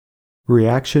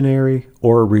Reactionary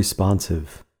or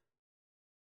responsive?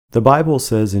 The Bible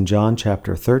says in John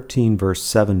chapter 13, verse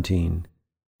 17,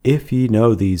 "If ye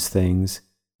know these things,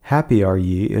 happy are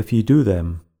ye if ye do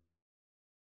them."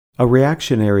 A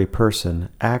reactionary person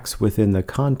acts within the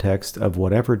context of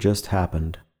whatever just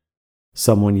happened.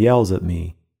 Someone yells at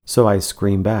me, so I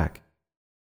scream back.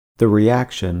 The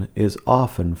reaction is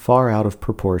often far out of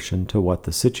proportion to what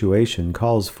the situation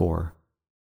calls for.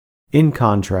 In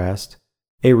contrast,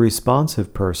 a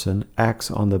responsive person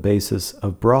acts on the basis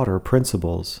of broader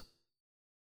principles.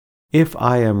 If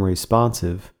I am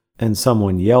responsive and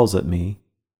someone yells at me,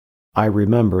 I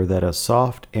remember that a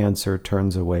soft answer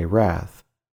turns away wrath.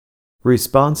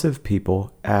 Responsive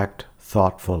people act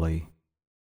thoughtfully.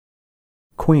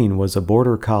 Queen was a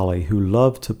border collie who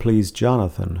loved to please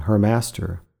Jonathan, her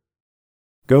master.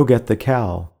 "Go get the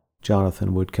cow,"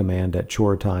 Jonathan would command at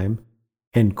chore time,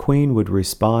 and Queen would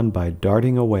respond by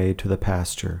darting away to the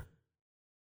pasture.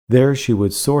 There she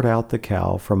would sort out the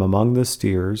cow from among the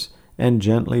steers and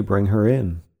gently bring her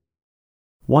in.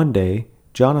 One day,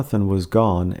 Jonathan was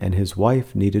gone and his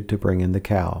wife needed to bring in the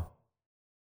cow.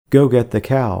 "Go get the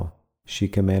cow," she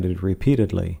commanded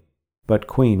repeatedly, but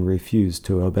Queen refused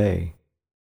to obey.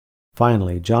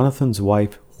 Finally, Jonathan's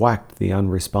wife whacked the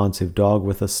unresponsive dog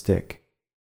with a stick.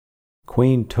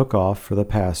 Queen took off for the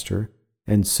pasture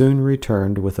and soon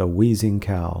returned with a wheezing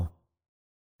cow.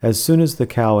 As soon as the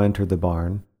cow entered the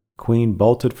barn, Queen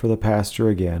bolted for the pasture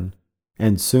again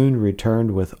and soon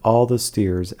returned with all the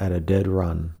steers at a dead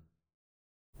run.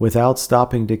 Without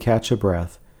stopping to catch a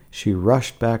breath, she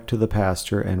rushed back to the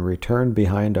pasture and returned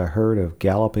behind a herd of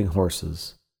galloping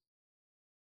horses.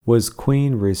 Was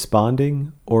Queen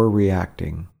responding or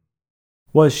reacting?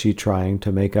 Was she trying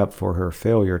to make up for her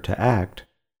failure to act,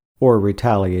 or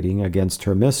retaliating against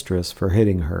her mistress for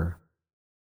hitting her?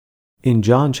 In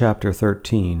John chapter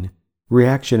 13,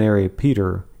 reactionary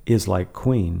Peter is like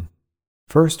Queen,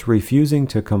 first refusing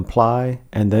to comply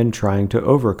and then trying to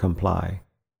over-comply.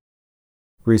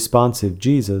 Responsive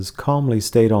Jesus calmly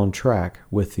stayed on track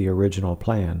with the original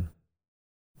plan.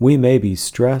 We may be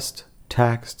stressed,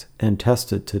 taxed, and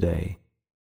tested today.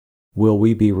 Will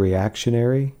we be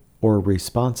reactionary or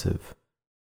responsive?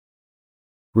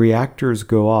 Reactors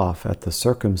go off at the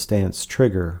circumstance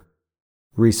trigger.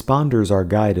 Responders are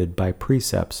guided by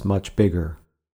precepts much bigger.